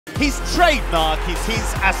His trademark is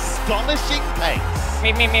his astonishing pace.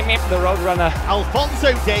 The Roadrunner.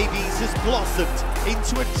 Alphonso Davies has blossomed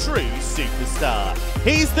into a true superstar.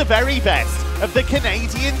 He's the very best of the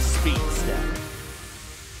Canadian Speedster.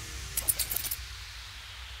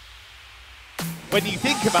 When you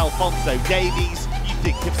think of Alphonso Davies, you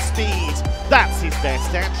think of speed. That's his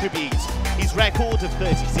best attribute. His record of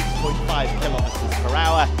 36.5 kilometers per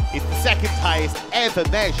hour is the second highest ever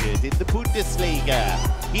measured in the Bundesliga.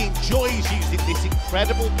 He enjoys using this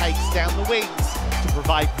incredible pace down the wings to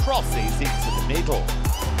provide crosses into the middle.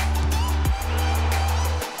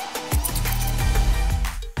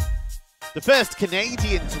 The first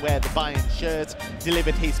Canadian to wear the Bayern shirt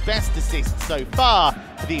delivered his best assist so far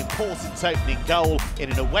for the important opening goal in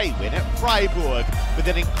an away win at Freiburg with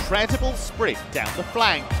an incredible sprint down the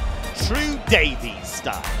flank. True Davies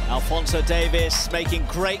style. Alphonso Davies making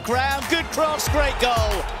great ground, good cross, great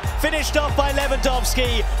goal. Finished off by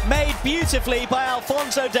Lewandowski, made beautifully by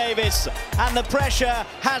Alphonso Davies, and the pressure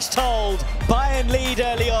has told. Bayern lead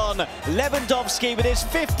early on. Lewandowski with his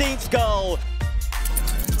 15th goal.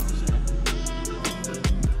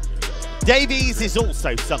 Davies is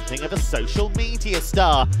also something of a social media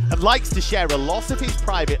star and likes to share a lot of his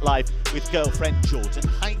private life with girlfriend Jordan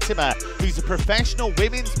Heitema, who's a professional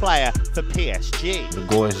women's player for PSG. The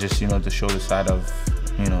goal is just, to show the side of,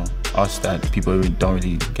 us that people don't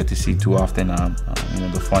really get to see too often.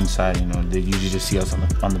 The fun side, they usually just see us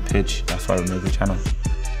on the pitch. That's why we make the channel.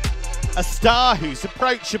 A star who's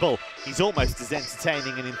approachable. He's almost as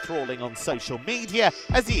entertaining and enthralling on social media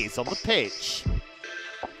as he is on the pitch.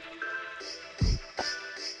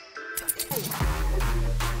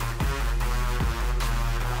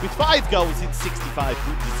 With 5 goals in 65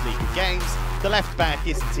 Bundesliga games, the left-back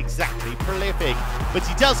isn't exactly prolific, but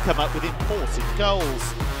he does come up with important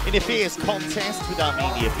goals. In a fierce contest with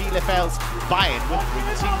Arminia Bielefeld, Bayern were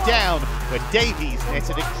 3-2 down, when Davies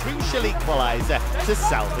netted a crucial equaliser to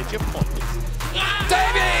salvage a point.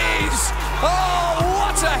 Davies! Oh,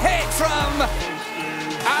 what a hit from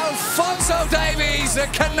Alphonso Davies, the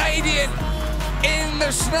Canadian in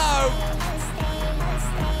the snow.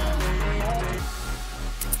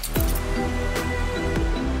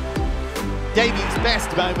 Davies' best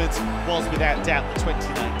moment was without doubt the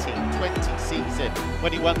 2019-20 season,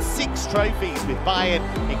 when he won 6 trophies with Bayern,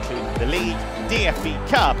 including the League, DFB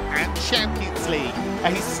Cup and Champions League, a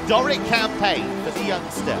historic campaign for the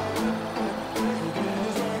youngster.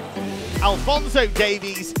 Alphonso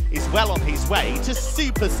Davies is well on his way to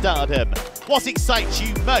superstardom. What excites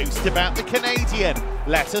you most about the Canadian?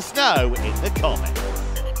 Let us know in the comments.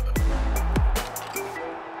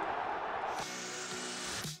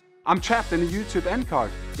 I'm trapped in a YouTube end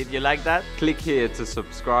card. Did you like that? Click here to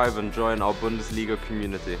subscribe and join our Bundesliga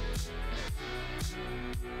community.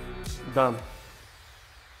 Done.